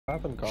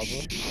happened,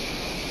 Goblin?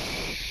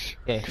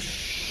 Okay.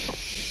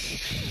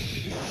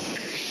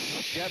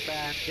 Get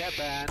banned, get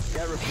banned,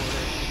 get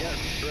reported, get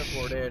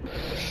reported,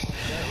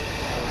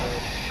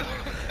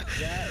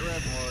 get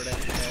reported,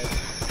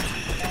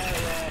 get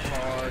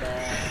reported.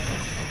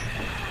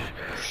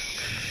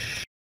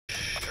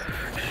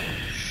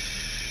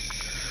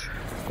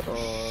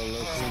 Oh,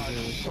 look who's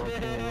in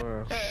fucking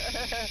world.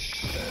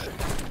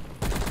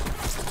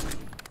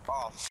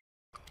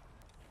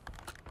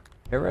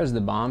 Whoever has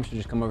the bomb should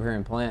just come over here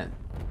and plant.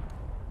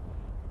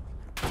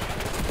 What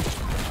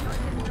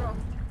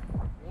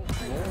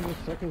was the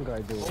second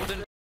guy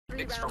doing?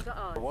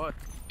 What?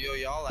 Yo,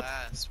 y'all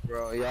ass,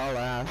 Bro, y'all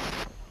ass.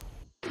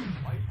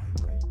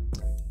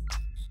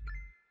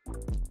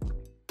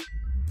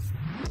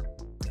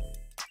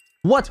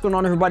 What's going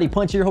on, everybody?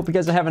 Punch here. Hope you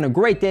guys are having a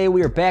great day.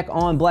 We are back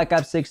on Black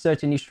Ops 6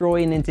 Search and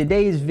Destroy, and in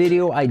today's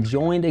video I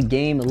joined a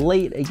game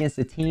late against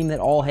a team that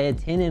all had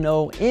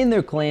 10-0 in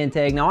their clan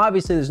tag. Now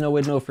obviously there's no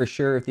way to know for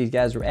sure if these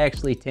guys were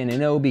actually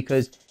 10-0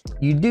 because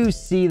you do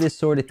see this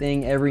sort of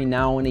thing every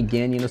now and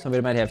again. You know,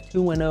 somebody might have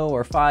 2-0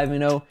 or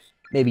 5-0,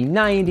 maybe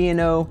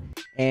 90-0,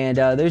 and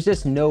there's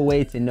just no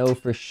way to know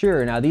for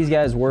sure. Now these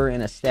guys were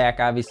in a stack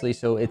obviously,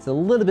 so it's a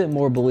little bit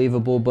more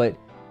believable, but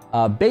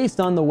based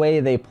on the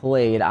way they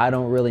played, I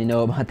don't really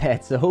know about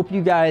that. So hope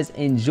you guys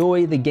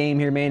enjoy the game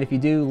here, man. If you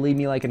do, leave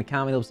me a like and a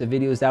comment. It helps the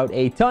videos out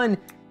a ton.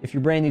 If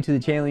you're brand new to the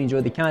channel, you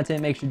enjoy the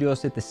content, make sure to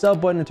also hit the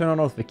sub button and turn on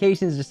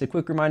notifications. Just a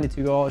quick reminder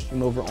to you all,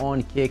 stream over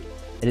on Kick.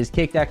 It is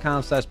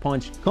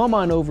kick.com/punch. Come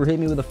on over, hit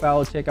me with a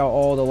follow, check out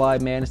all the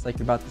live madness like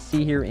you're about to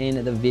see here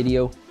in the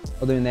video.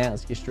 Other than that,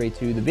 let's get straight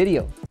to the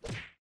video.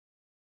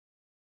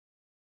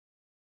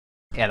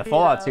 Yeah, the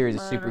Fallout series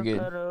is super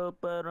good.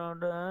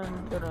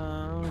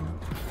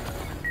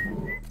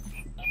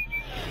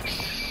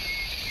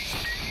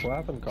 What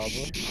happened,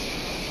 Goblin?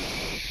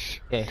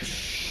 Okay.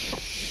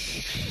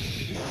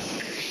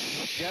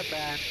 Get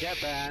banned, get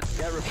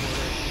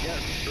reported, get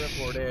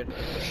reported,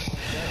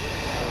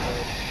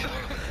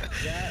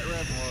 get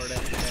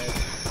reported,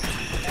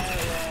 get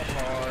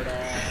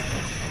reported.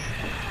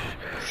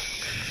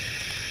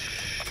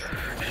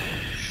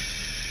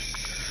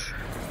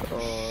 Oh,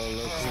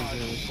 look who's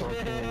in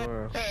fucking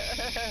world.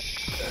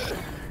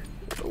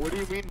 What do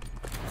you mean?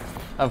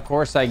 Of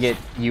course I get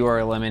you are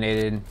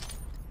eliminated.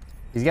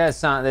 These guys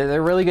sound,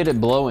 they're really good at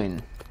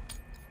blowing.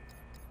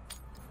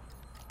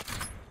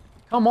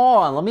 Come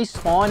on, let me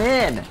spawn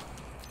in.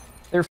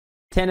 They're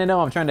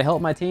 10-0. I'm trying to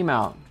help my team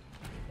out.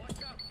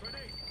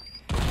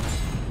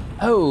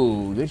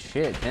 Oh, good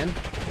shit, Tim.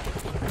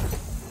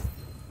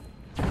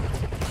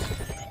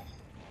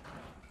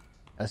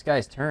 This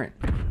guy's turn.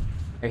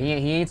 He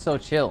ain't so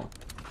chill.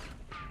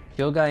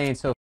 Chill guy ain't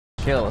so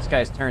chill. This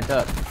guy's turned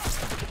up.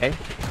 Okay.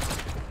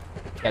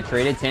 Got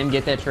traded. Tim,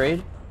 get that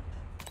trade.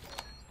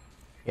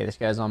 Okay, this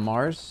guy's on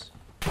Mars.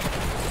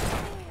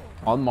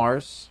 On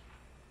Mars.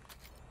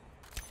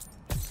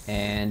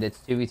 And it's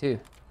 2v2.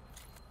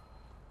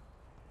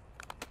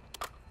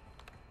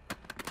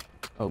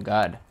 Oh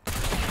god.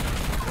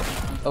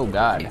 Oh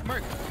god.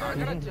 Merc, I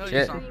gotta tell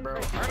you something, bro.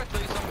 I gotta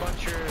tell you something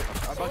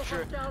about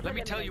your. Let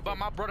me tell you about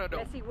my brother, though.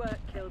 Messy work,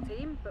 kill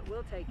team, but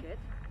we'll take it.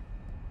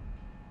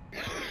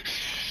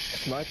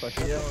 Sniper, Is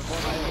he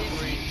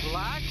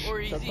black or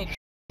is he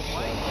white?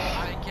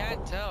 I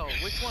can't tell.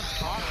 Which one's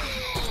talking?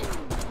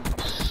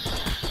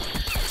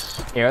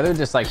 Yeah, they're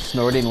just like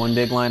snorting one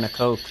big line of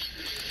coke.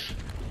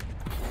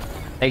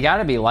 They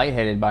gotta be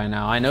lightheaded by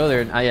now. I know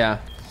they're. Yeah,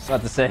 I was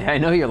about to say. I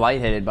know you're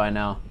lightheaded by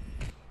now.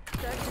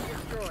 Search and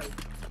destroy.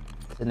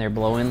 Sitting there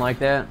blowing like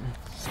that.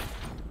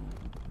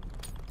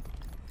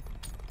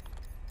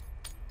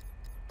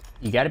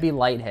 You gotta be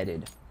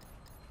lightheaded.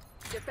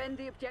 Defend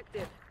the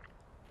objective.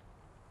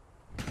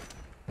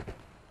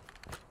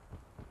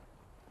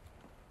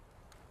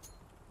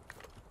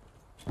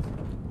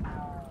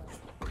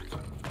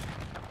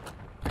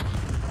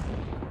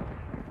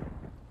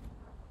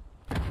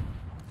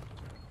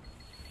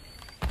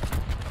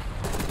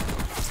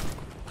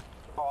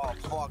 Oh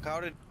fuck!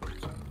 How did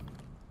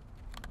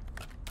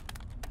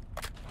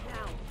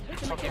Now, take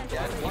the fucking mechanical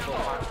dad range.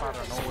 come out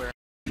of nowhere?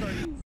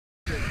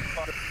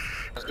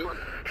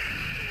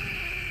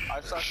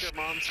 I sucked your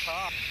mom's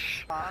cock.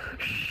 Can I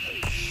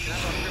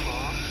fuck your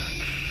mom?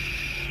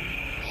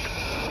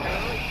 Can I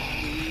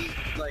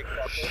like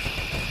fuck it?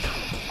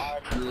 I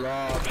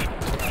love.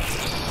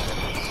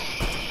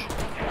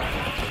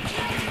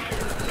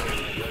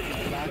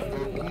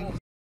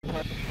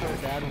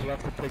 Dad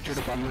left a picture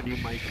to bum you,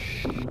 Mike.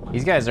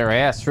 These guys are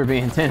ass for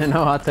being 10-0.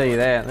 I'll tell you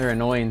that. They're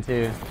annoying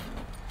too.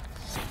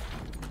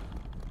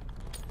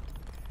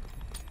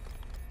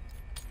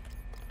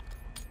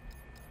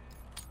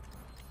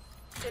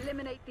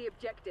 Eliminate the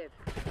objective.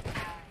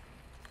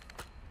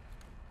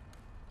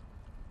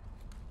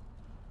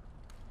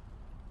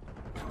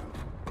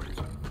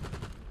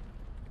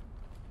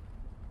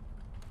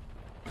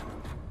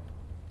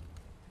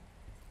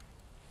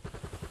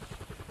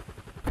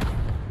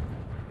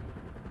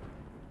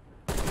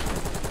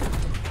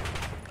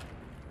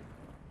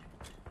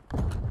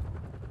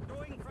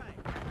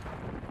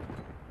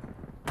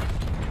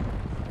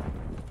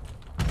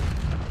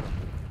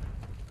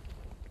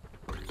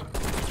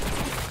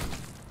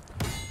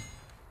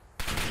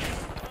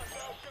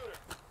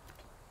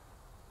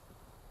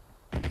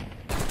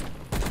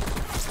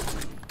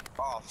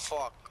 Oh,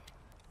 fuck.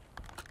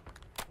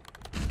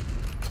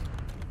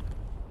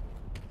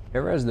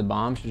 Whoever has the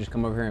bomb should just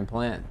come over here and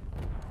plant.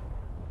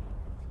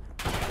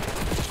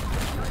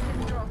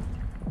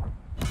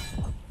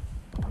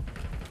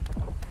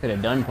 Could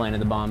have done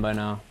planted the bomb by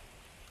now.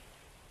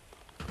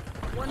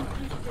 One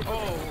fugitive.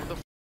 Oh, the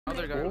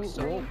other guy was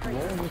so What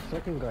was the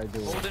second guy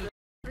doing? golden.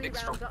 3 Big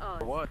rounds are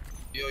ours. What?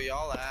 Yo,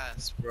 y'all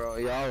ass, bro.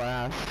 Y'all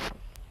ass.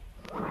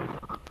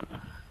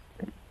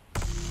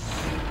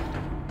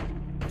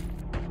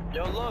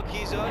 Yo, look,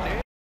 he's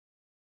under.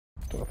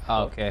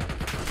 Oh, okay.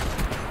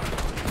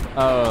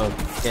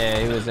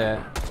 Okay, who was that?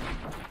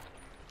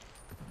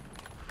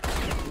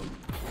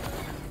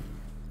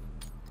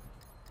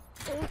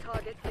 All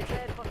targets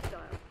declared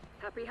hostile.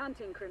 Happy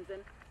hunting, Crimson.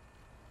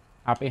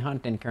 Happy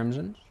hunting,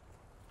 Crimsons.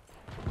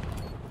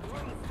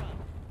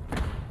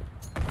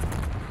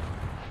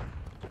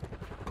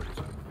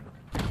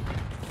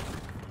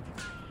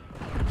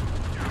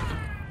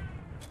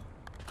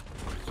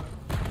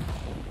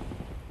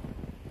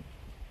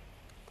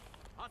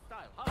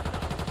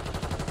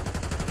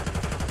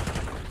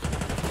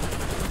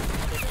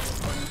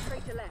 One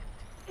traitor left.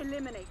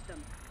 Eliminate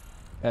them.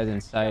 Guys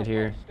inside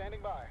here.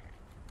 Standing by.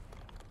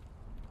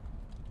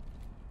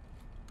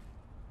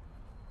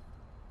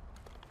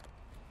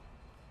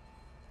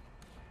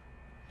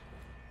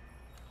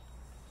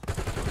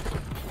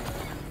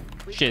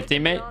 We've Shit,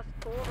 taken the teammate. last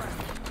 4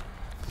 rounds.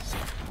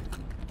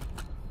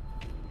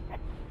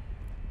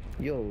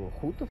 Yo,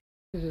 who the f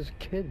is this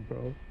kid,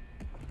 bro?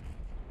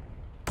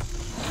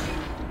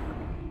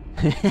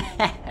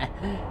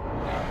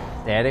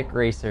 Static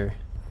Racer.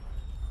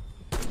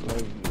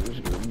 Like,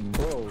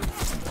 bro,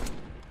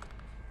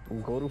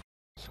 go to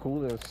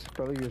school and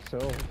spell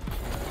yourself.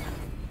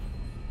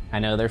 I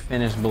know they're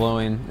finished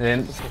blowing.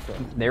 Then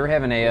they were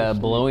having a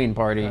blowing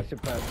party. I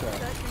should pass that.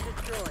 Search and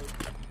destroy.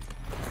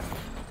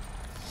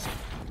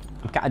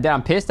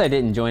 I'm pissed I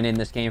didn't join in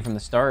this game from the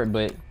start,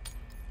 but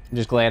I'm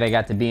just glad I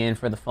got to be in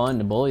for the fun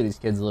to bully these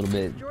kids a little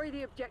bit. Destroy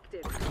the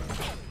objective.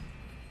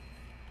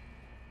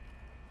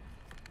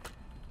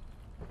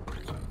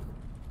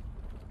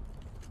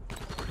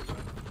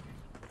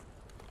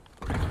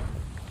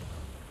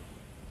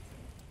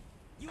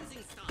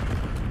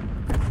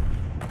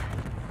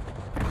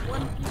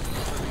 One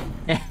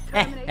fugitive.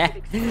 Terminated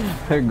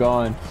extraction. They're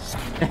gone.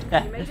 You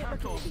made it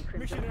look easy,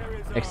 Crimson.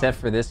 Except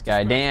for this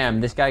guy.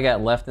 Damn, this guy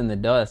got left in the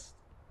dust.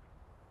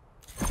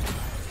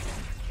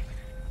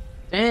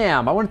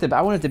 Damn, I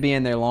wanted to be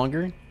in there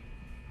longer.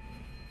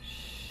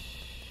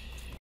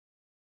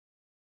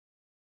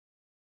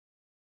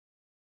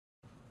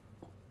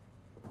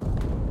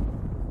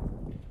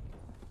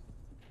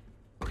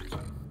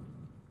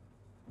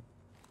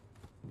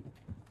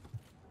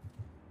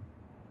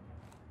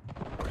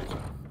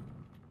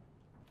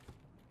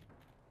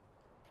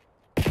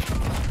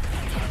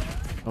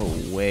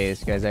 Oh way,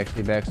 this guy's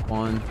actually back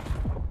spawn.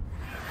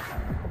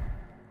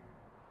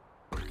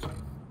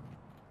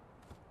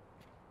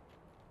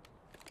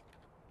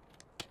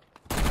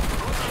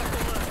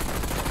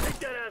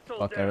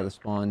 Fuck out of the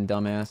spawn,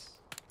 dumbass.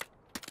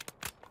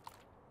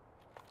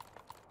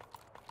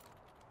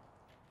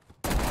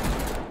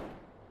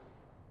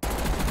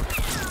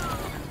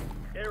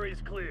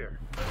 Area's clear.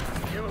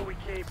 Get what we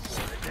came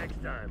for the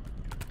next time.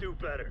 Do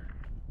better.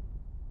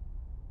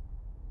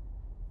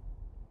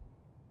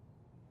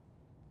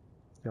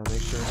 Yo,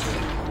 make sure to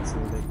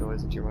constantly make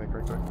noise into your mic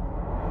right quick.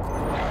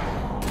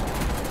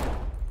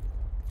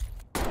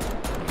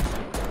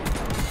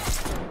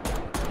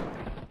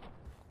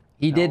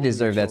 He did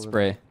deserve that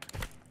spray.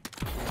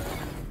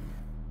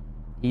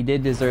 He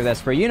did deserve that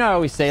spray. You know, I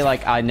always say,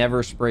 like, I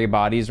never spray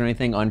bodies or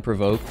anything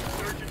unprovoked.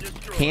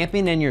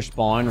 Camping in your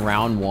spawn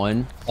round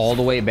 1 all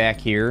the way back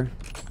here.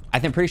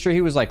 I'm pretty sure he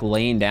was, like,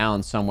 laying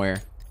down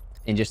somewhere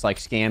and just, like,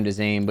 scammed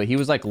his aim. But he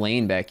was, like,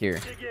 laying back here.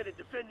 Dig in and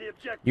defend the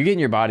objective. You're getting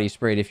your body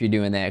sprayed if you're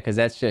doing that, because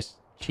that's just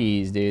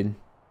cheese, dude.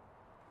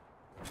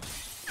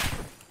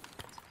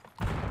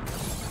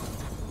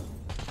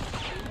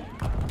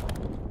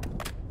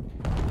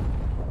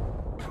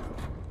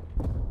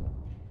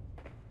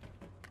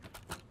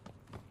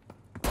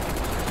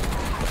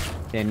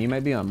 Damn, you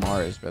might be on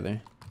Mars, brother.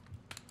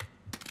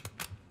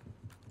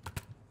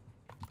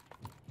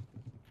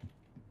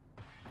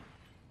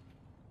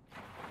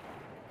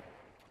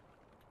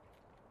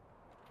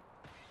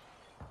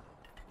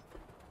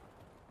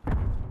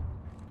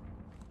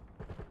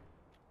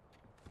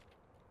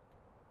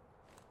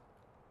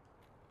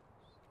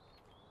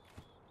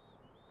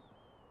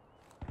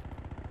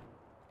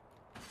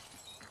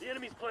 The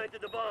enemy's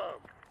planted the bomb.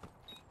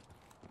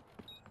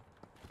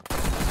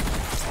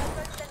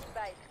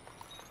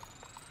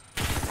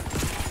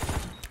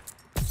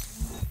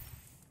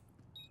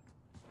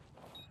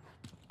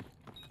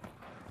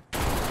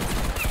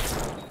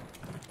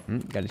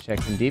 Gotta check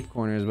some deep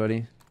corners,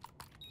 buddy.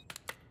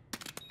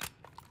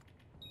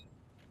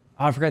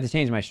 Oh, I forgot to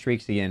change my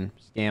streaks again.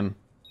 Scam.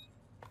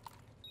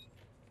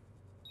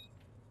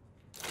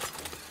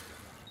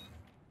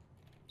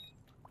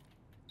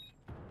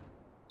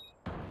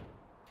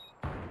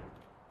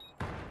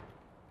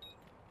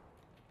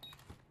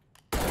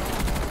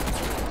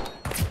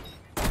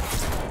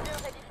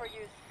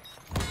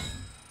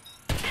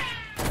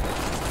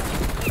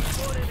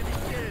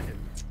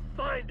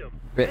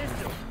 Rip.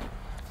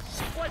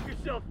 Wipe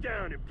yourself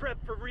down and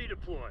prep for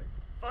redeploy.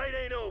 Fight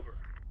ain't over.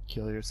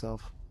 Kill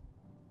yourself.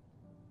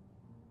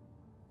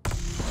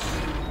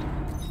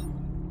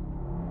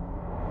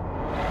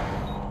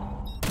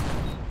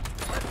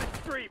 Weapons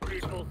free,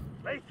 people.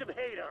 Lay some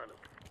hate on them.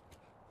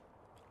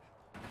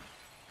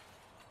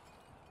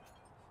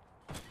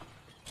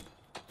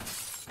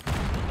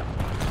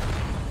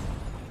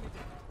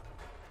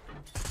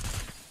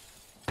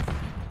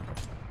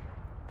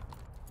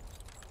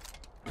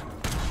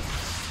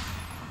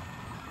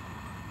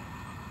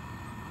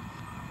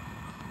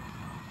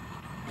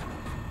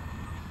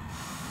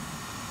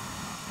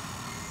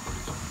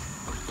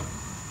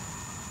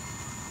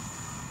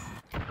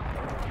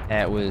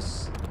 That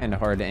was kind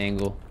of hard to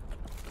angle.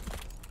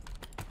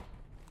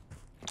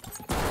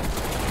 One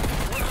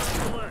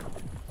on the left.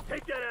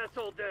 Take that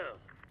asshole down.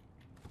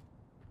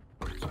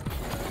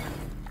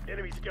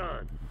 Enemy's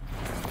gone.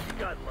 You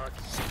got luck.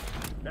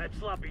 That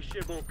sloppy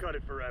shit won't cut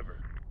it forever.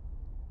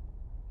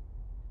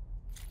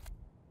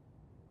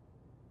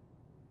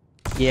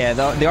 Yeah,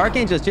 the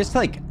Archangel's just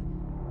like,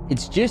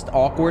 it's just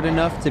awkward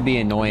enough to be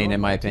annoying in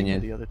my The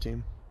opinion. other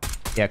team.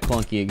 Yeah,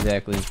 clunky,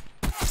 exactly.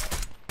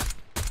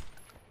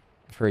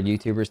 I've heard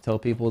YouTubers tell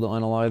people to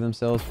unalive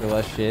themselves for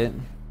less shit.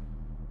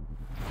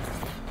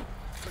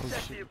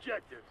 Protect the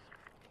objectives.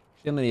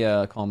 Give me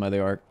the call by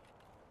the Arc.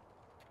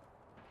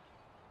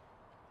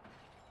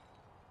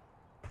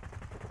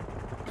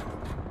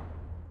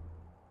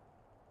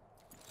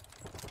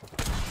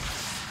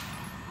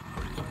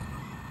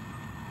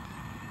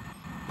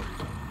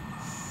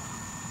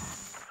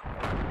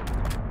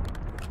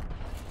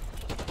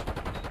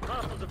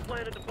 Hostiles have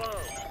planted the bomb.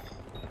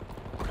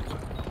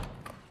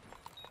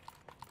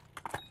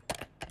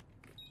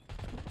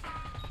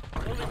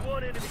 Only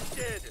one enemy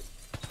standing.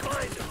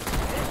 Find him.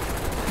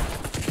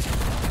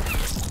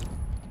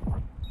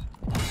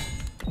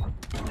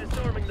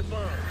 Disarming the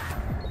bomb.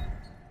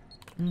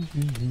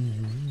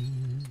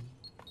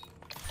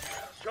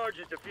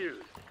 Charges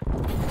defused.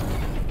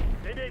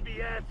 They may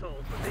be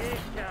assholes, but they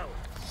ain't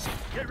cowards.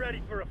 Get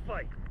ready for a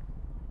fight.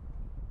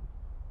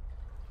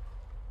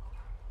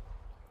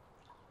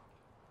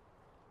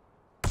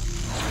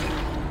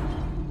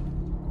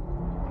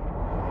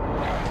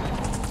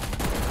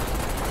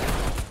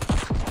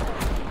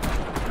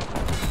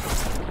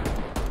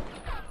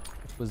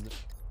 Was the...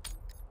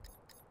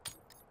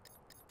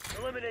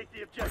 Eliminate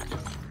the objective.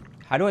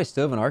 How do I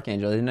still have an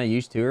Archangel? Didn't I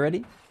use 2 already?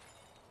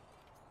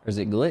 Or is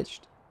it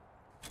glitched?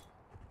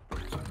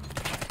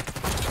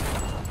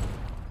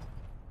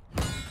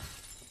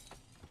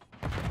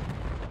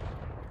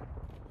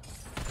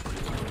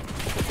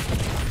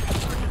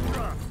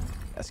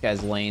 This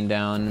guy's laying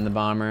down in the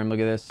bomb room. Look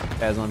at this. This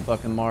guy's on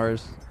fucking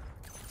Mars.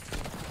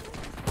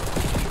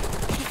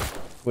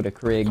 With a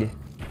Krig.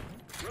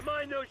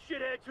 Remind those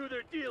shitheads who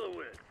they're dealing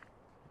with.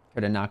 Try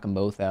to knock them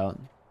both out.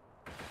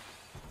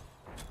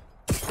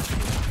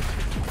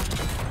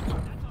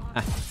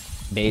 Ah,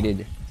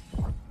 baited.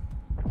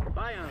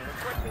 Bion,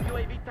 requesting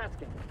UAV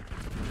tasking.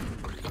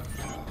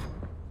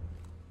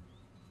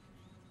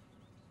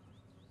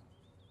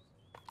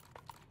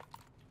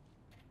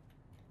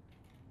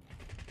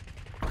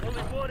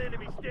 Only one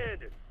enemy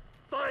standing.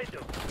 Find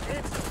them.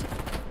 Hit them.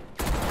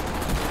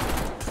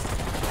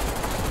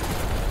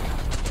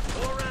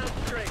 Go around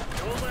straight.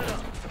 Don't let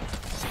up.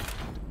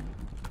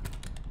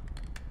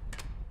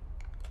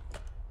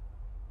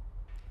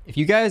 If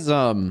you guys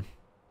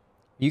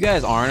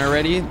aren't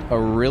already, a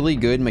really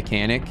good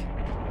mechanic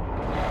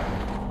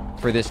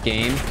for this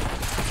game.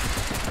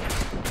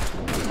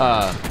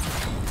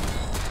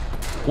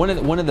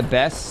 One of the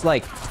best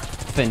like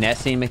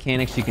finessing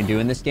mechanics you can do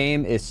in this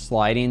game is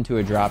sliding to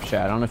a drop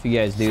shot. I don't know if you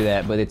guys do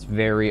that, but it's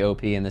very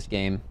OP in this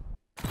game.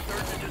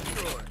 Search and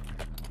destroy.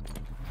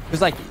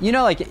 There's like, you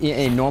know, like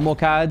in normal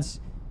CODs,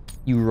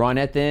 you run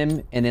at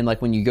them, and then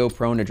like when you go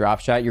prone to drop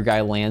shot, your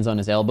guy lands on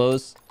his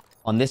elbows.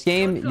 On this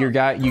game, you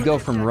go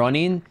from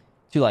running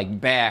to like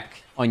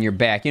back on your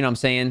back. You know what I'm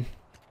saying? Have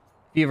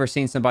you ever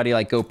seen somebody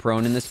like go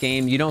prone in this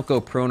game? You don't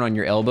go prone on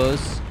your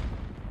elbows.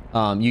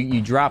 You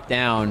drop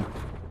down,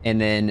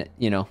 and then,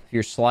 you know, if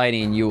you're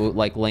sliding, you will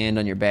like land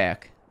on your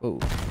back.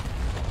 Oh.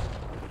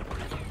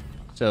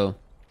 So.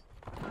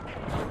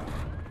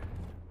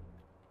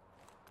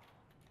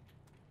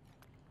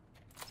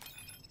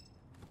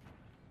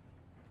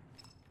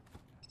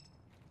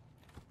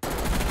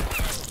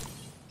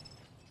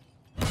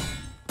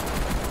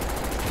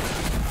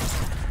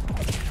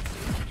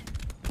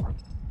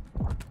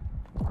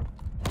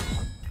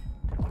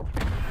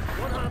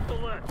 One hostile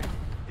left.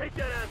 Take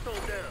that asshole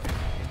down.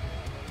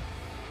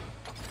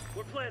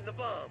 We're planting the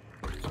bomb.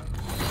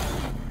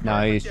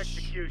 Nice.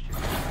 Execution.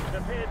 The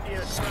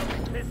Pantheon's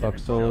probably pissing Fuck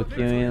solo itself.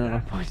 queuing. I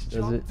don't know if he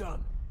does it.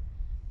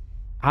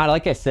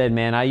 Like I said,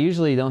 man, I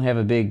usually don't have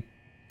a big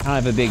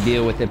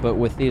deal with it, but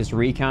with these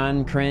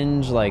recon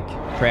cringe like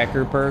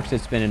tracker perks,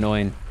 it's been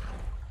annoying.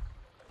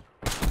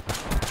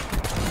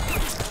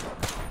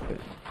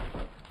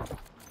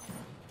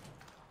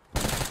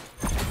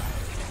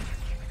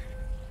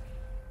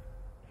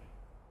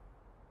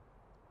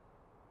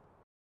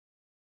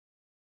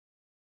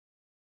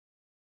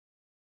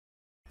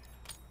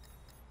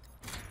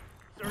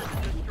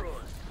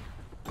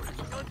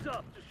 Heads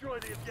up, destroy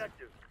the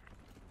objective.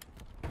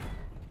 I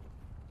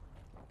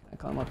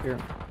climb up here.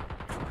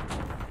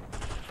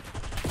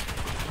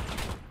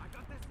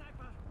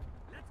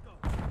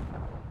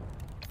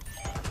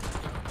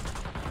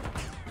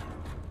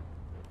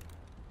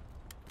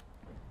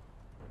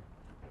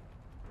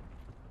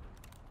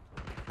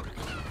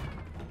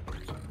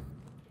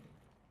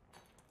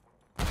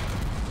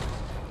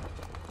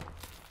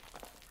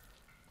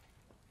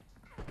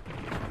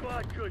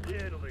 Squad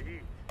couldn't handle the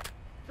heat.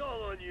 It's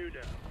all on you now.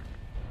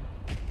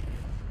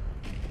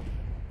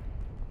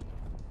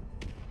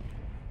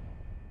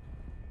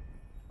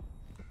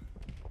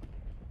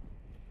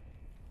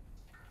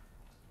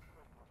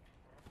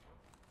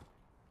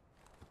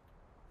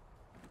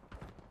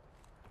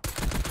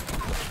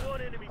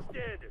 One enemy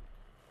standing.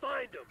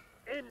 Find them.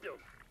 End them.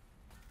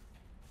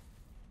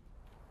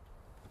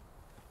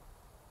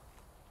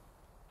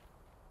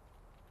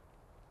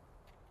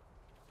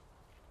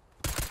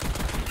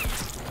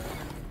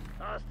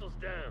 Hostiles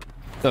down.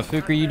 The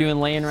fuck are you doing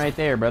laying right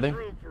there, brother?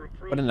 Room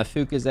for What in the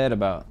fuck is that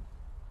about?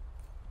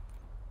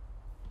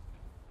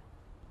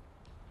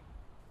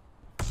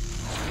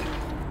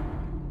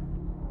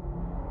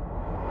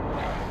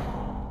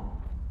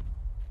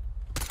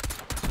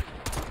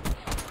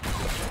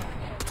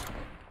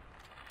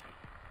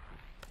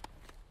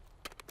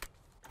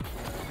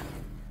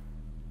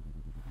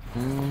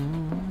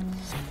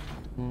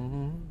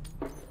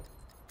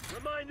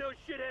 Remind those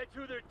shitheads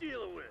who they're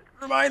dealing with.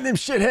 Remind them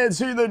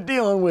shitheads who they're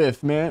dealing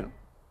with, man.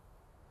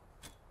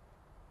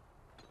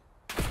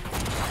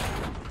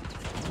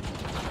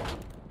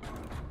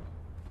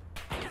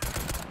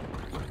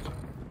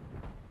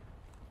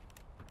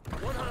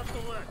 One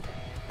hostile left.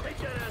 Take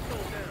that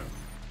asshole down.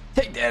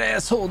 Take that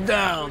asshole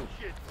down.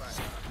 Shit, Flash.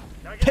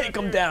 Now get Take out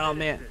him there down, and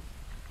man. finish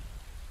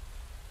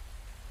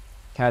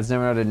Cats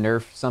never know how to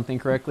nerf something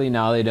correctly.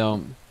 No, they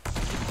don't.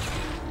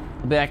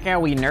 They'll be like, yeah,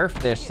 we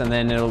nerfed this, and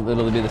then it'll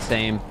do the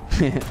same.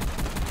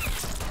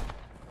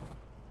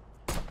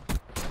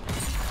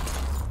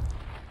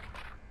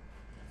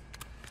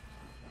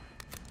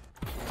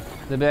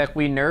 They'll be like,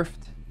 we nerfed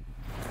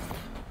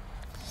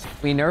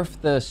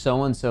the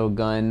so-and-so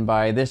gun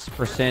by this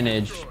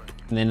percentage,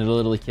 and then it'll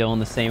literally kill in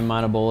the same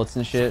amount of bullets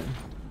and shit.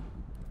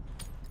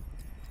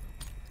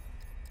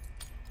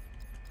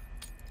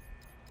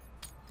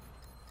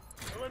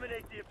 it.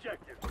 Eliminate the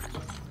objective.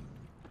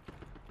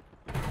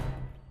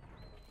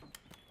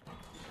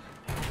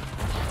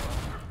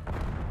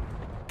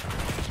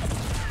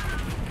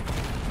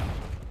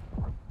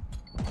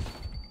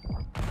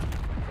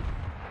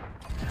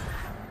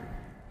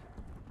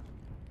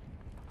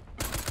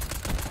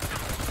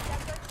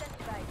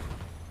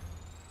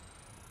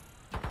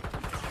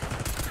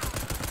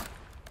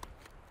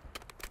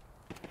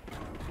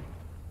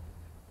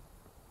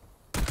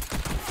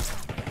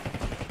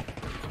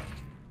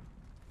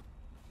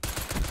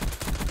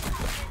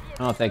 I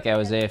don't know if that guy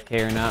was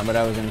AFK or not, but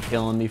I was gonna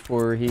kill him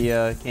before he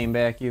came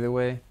back either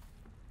way.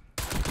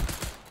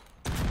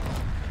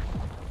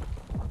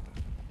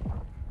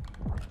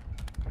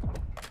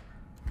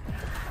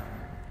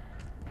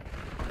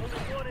 Only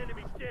one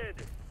enemy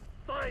standing.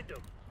 Find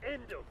them.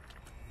 End them.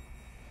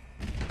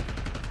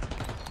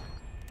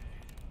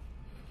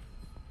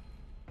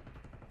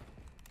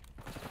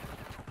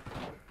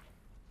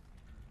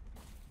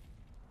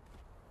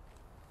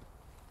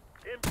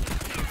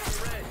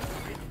 MTC red.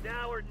 It's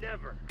now or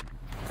never.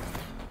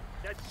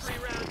 That's 3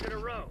 rounds in a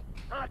row.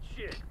 Hot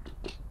shit.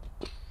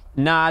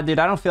 Nah, dude,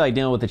 I don't feel like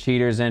dealing with the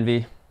cheaters,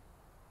 Envy.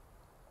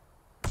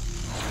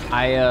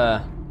 I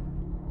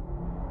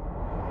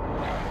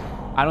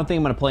don't think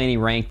I'm gonna play any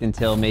ranked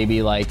until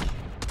maybe like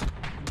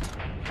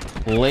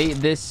late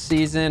this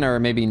season or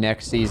maybe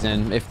next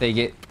season if they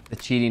get the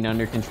cheating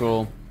under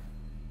control.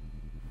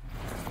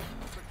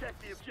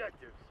 Protect the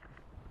objectives.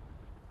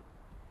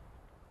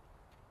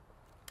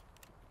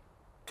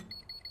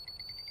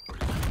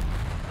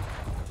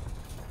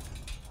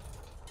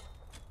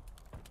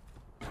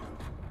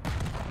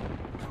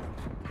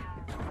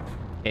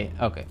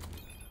 Okay.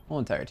 Whole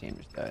entire team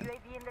just died.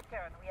 UAV in the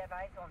turn. We have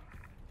eyes on.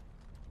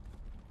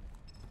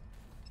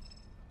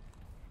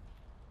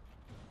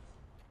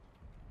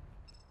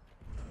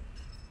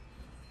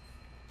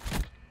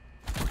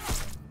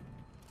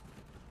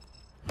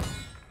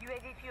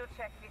 UAV fuel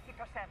check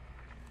 50%.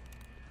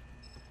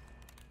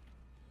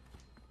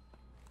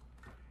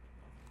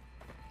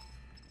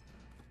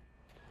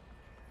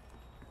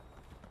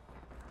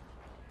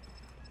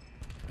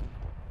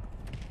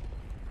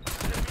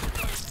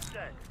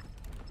 Set.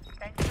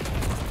 Thank you.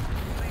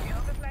 UAV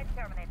overflight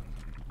terminated.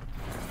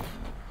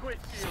 Quit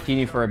stealing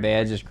Cheating for a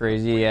badge is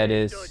crazy. Yeah, it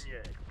is. Done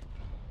yet.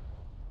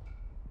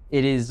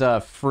 It is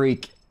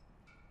freak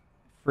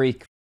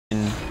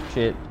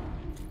shit.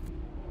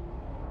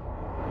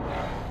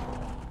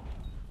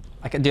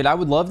 Dude, I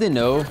would love to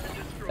know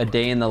a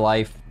day in the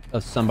life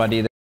of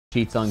somebody that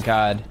cheats on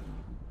COD.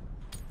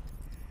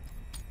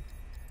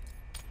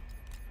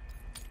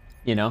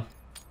 You know?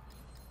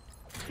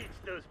 Teach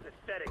those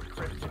pathetic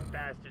Christian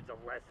bastards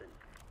a lesson.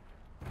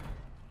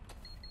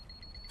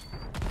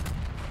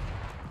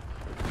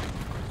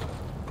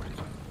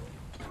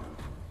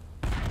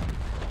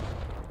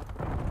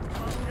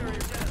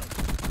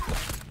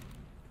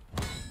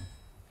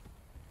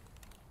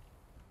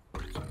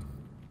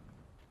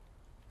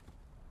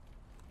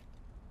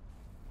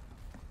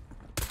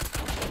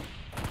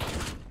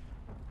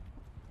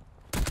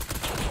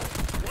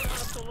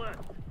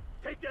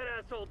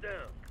 asshole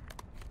down.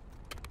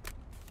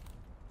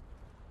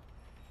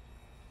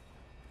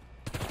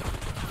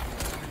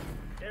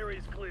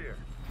 Area's clear.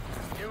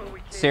 Get what we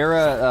can.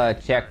 Sarah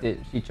checked it.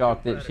 She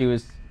chalked it. She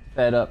was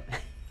fed up.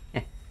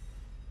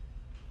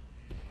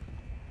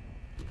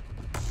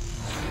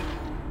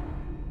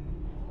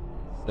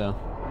 So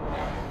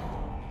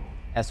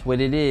that's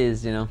what it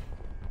is, you know.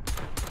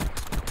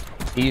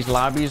 These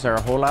lobbies are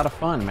a whole lot of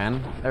fun,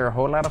 man. They're a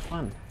whole lot of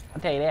fun.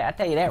 I'll tell you that. I'll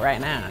tell you that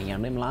right now. You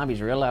know, them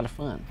lobbies are a real lot of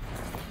fun.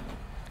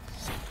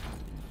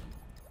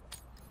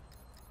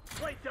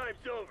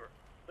 Playtime's over.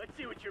 Let's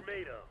see what you're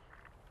made of.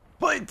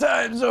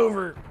 Playtime's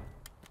over.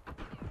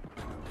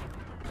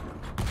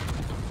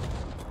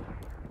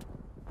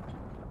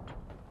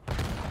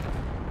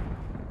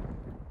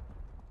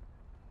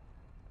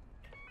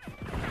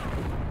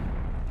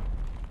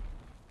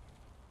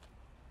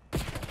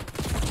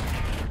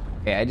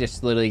 Okay, I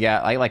just literally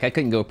got like I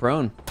couldn't go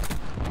prone.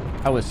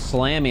 I was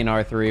slamming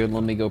R3, it wouldn't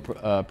let me go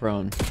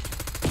prone.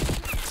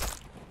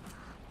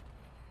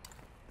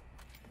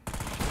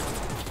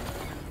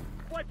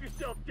 Wipe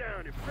yourself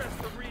down and press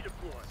the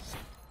redeploy.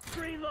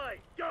 Green light.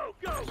 Go,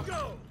 go,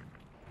 go.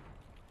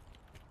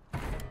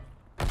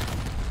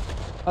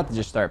 About to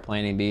just start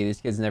planning B. These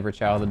kids never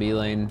chow the B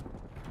lane.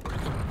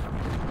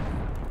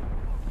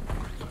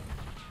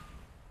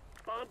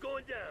 Bomb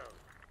going down.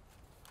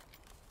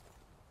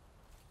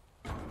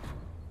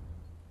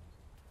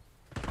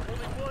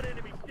 Only one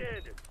enemy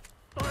standing.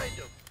 Find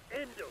them.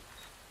 End them.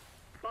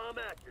 Bomb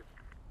active.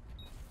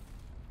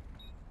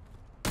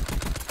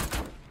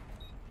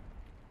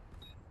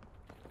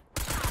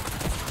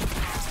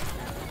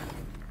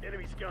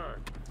 Enemy's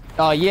gone.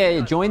 Yeah,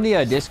 join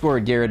the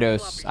Discord,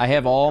 Gyarados. I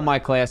have all my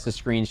classes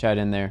screenshot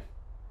in there.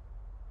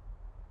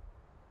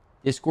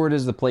 Discord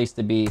is the place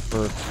to be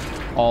for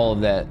all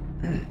of that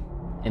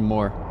and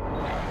more.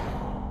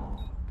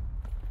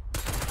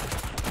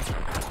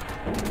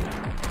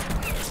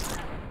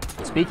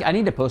 I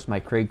need to post my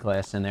Craig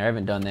class in there. I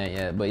haven't done that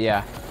yet, but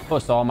yeah,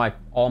 post all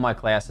my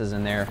classes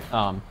in there.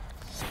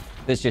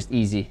 It's just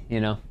easy, you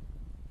know.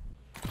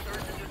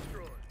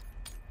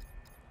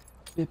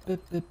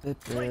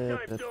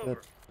 Playtime's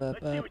over. Let's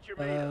see what you're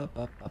made of.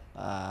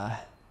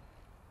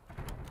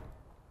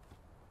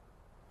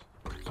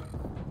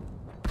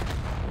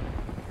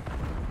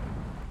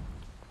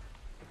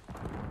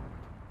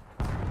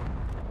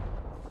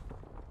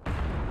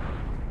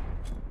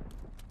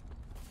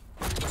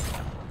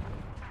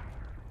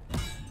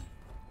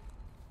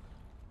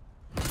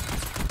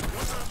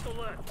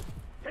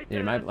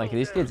 Dude, like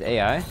these kids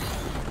AI?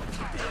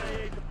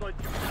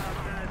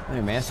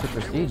 They're master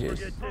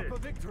prestigious.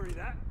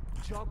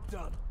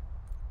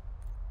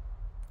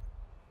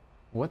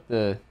 What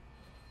the?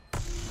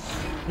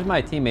 Look at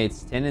my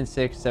teammates: 10 and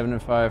 6, 7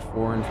 and 5,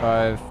 4 and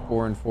 5,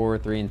 4 and 4,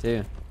 3 and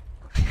 2.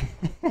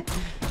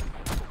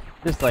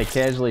 Just like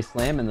casually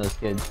slamming those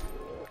kids.